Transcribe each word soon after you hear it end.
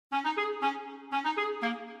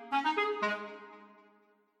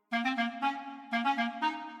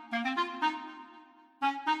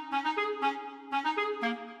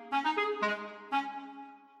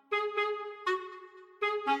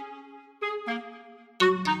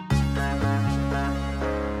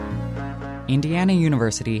Indiana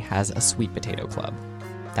University has a sweet potato club.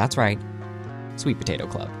 That's right, Sweet Potato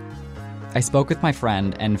Club. I spoke with my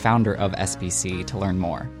friend and founder of SPC to learn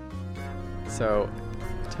more. So,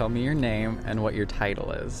 tell me your name and what your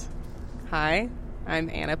title is. Hi, I'm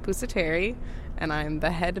Anna Pusateri, and I'm the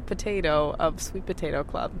head potato of Sweet Potato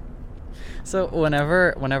Club. So,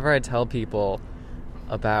 whenever I tell people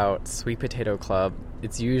about Sweet Potato Club,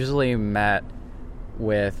 it's usually met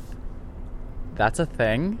with, "That's a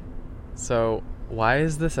thing? So, why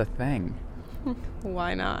is this a thing?"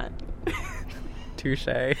 Why not?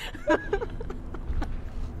 Touché.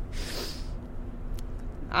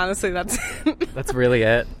 Honestly, that's That's really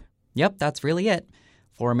it. Yep, that's really it.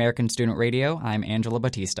 For American Student Radio, I'm Angela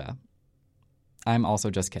Batista. I'm also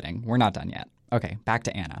just kidding. We're not done yet. Okay, back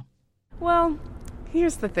to Anna. Well,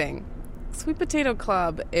 here's the thing. Sweet Potato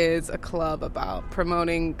Club is a club about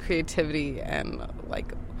promoting creativity and,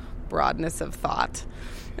 broadness of thought.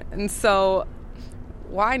 And so,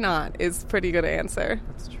 why not is a pretty good answer.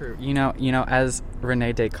 That's true. You know, as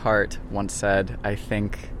Rene Descartes once said, I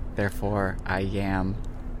think, therefore I am.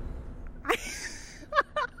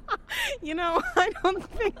 I don't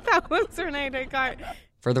think that was Rene Descartes.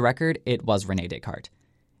 For the record, it was Rene Descartes.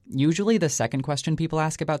 Usually the second question people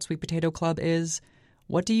ask about Sweet Potato Club is,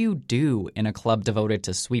 what do you do in a club devoted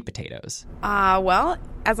to sweet potatoes? Well,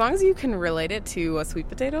 as long as you can relate it to a sweet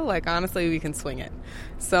potato, honestly, we can swing it.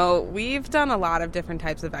 So we've done a lot of different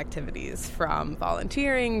types of activities, from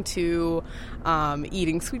volunteering to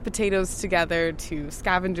eating sweet potatoes together to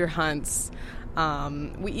scavenger hunts.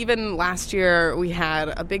 Last year, we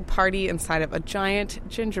had a big party inside of a giant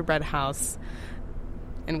gingerbread house,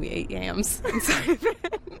 and we ate yams inside of it.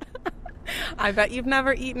 I bet you've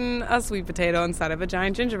never eaten a sweet potato inside of a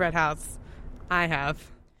giant gingerbread house. I have.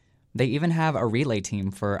 They even have a relay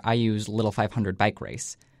team for IU's Little 500 bike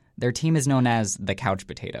race. Their team is known as the Couch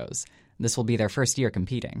Potatoes. This will be their first year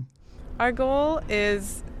competing. Our goal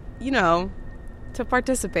is, to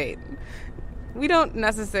participate. We don't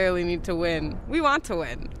necessarily need to win. We want to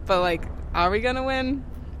win. But, are we going to win?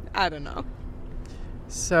 I don't know.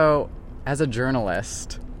 So, as a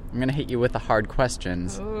journalist, I'm going to hit you with the hard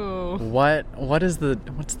questions. Ooh. What's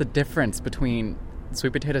the difference between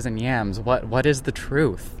sweet potatoes and yams? What is the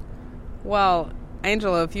truth? Well,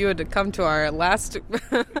 Angela, if you had come to our last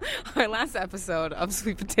episode of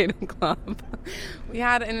Sweet Potato Club, we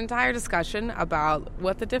had an entire discussion about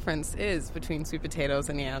what the difference is between sweet potatoes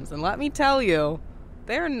and yams. And let me tell you,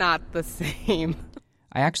 they're not the same.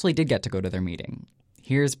 I actually did get to go to their meeting.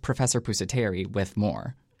 Here's Professor Pusateri with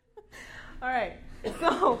more. All right.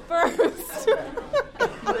 So first,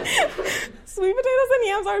 sweet potatoes and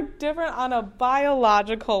yams are different on a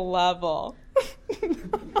biological level.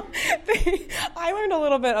 I learned a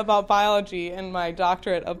little bit about biology in my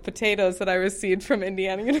doctorate of potatoes that I received from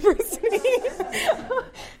Indiana University.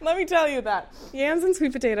 Let me tell you that. Yams and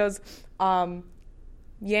sweet potatoes,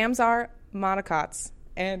 yams are monocots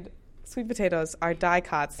and sweet potatoes are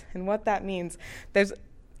dicots. And what that means,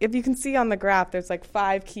 if you can see on the graph, there's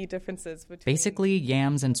 5 key differences between... Basically,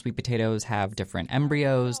 yams and sweet potatoes have different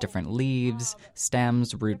embryos, different leaves,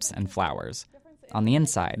 stems, roots, and flowers. On the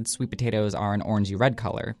inside, sweet potatoes are an orangey-red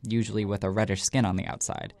color, usually with a reddish skin on the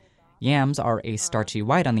outside. Yams are a starchy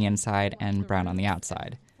white on the inside and brown on the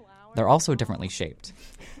outside. They're also differently shaped.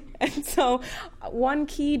 And so one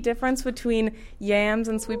key difference between yams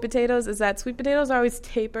and sweet potatoes is that sweet potatoes are always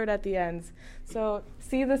tapered at the ends. So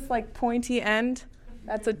see this pointy end?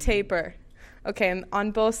 That's a taper. Okay, and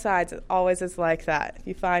on both sides, it always is like that. If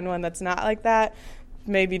you find one that's not like that,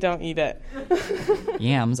 maybe don't eat it.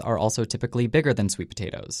 Yams are also typically bigger than sweet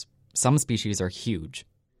potatoes. Some species are huge.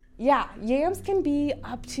 Yeah, yams can be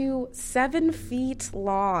up to 7 feet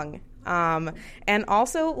long. And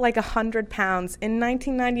also 100 pounds. In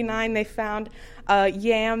 1999, they found a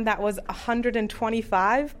yam that was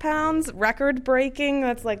 125 pounds, record breaking.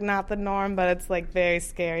 That's not the norm, but it's very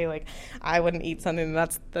scary. I wouldn't eat something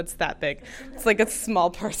that's that big. It's a small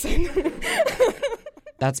person.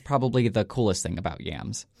 That's probably the coolest thing about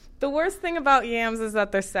yams. The worst thing about yams is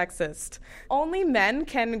that they're sexist. Only men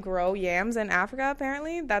can grow yams in Africa,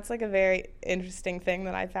 apparently. That's a very interesting thing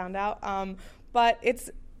that I found out. But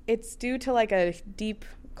it's due to a deep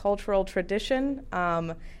cultural tradition,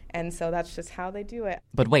 and so that's just how they do it.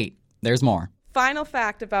 But wait, there's more. Final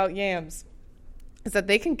fact about yams is that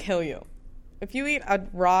they can kill you. If you eat a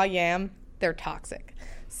raw yam, they're toxic.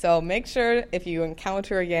 So make sure if you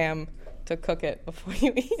encounter a yam to cook it before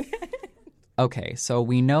you eat it. Okay, so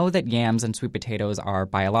we know that yams and sweet potatoes are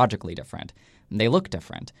biologically different. They look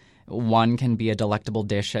different. One can be a delectable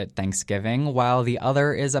dish at Thanksgiving, while the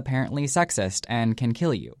other is apparently sexist and can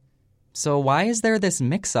kill you. So why is there this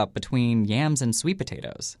mix-up between yams and sweet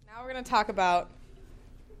potatoes? Now we're going to talk about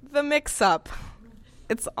the mix-up.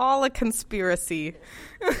 It's all a conspiracy.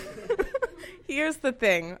 Here's the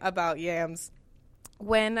thing about yams.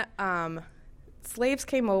 When slaves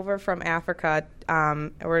came over from Africa,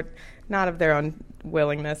 or not of their own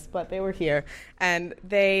willingness, but they were here, and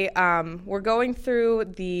they were going through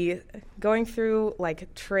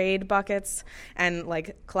like trade buckets and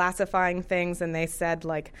like classifying things, and they said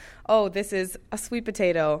like, oh, this is a sweet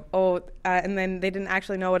potato, and then they didn't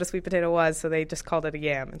actually know what a sweet potato was, so they just called it a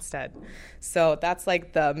yam instead. So that's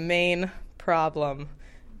like the main problem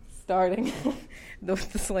starting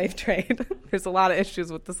with the slave trade. There's a lot of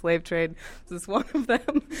issues with the slave trade. This is one of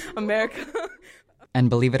them. America. And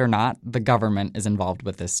believe it or not, the government is involved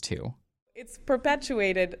with this too. It's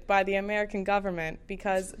perpetuated by the American government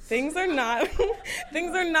because things are not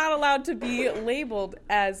allowed to be labeled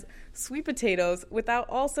as sweet potatoes without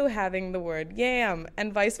also having the word yam,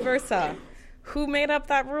 and vice versa. Who made up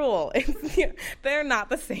that rule? They're not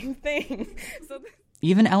the same thing.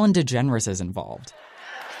 Even Ellen DeGeneres is involved.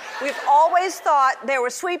 We've always thought there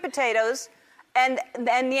were sweet potatoes and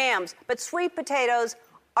yams, but sweet potatoes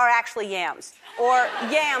are actually yams, or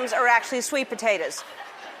yams are actually sweet potatoes.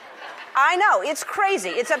 I know, it's crazy,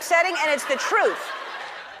 it's upsetting, and it's the truth.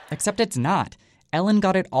 Except it's not. Ellen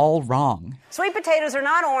got it all wrong. Sweet potatoes are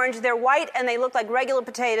not orange, they're white and they look like regular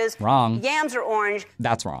potatoes. Wrong. Yams are orange.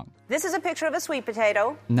 That's wrong. This is a picture of a sweet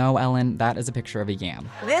potato. No, Ellen, that is a picture of a yam.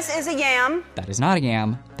 This is a yam. That is not a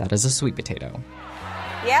yam, that is a sweet potato.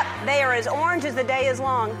 Yep, they are as orange as the day is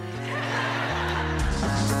long.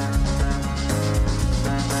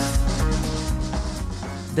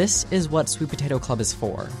 This is what Sweet Potato Club is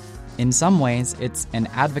for. In some ways, it's an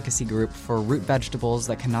advocacy group for root vegetables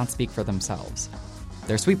that cannot speak for themselves.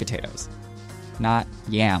 They're sweet potatoes, not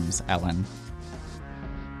yams, Ellen.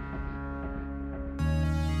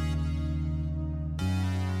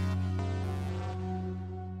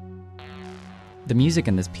 The music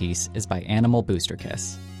in this piece is by Animal Booster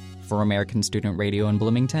Kiss. For American Student Radio in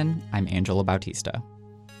Bloomington, I'm Angela Bautista.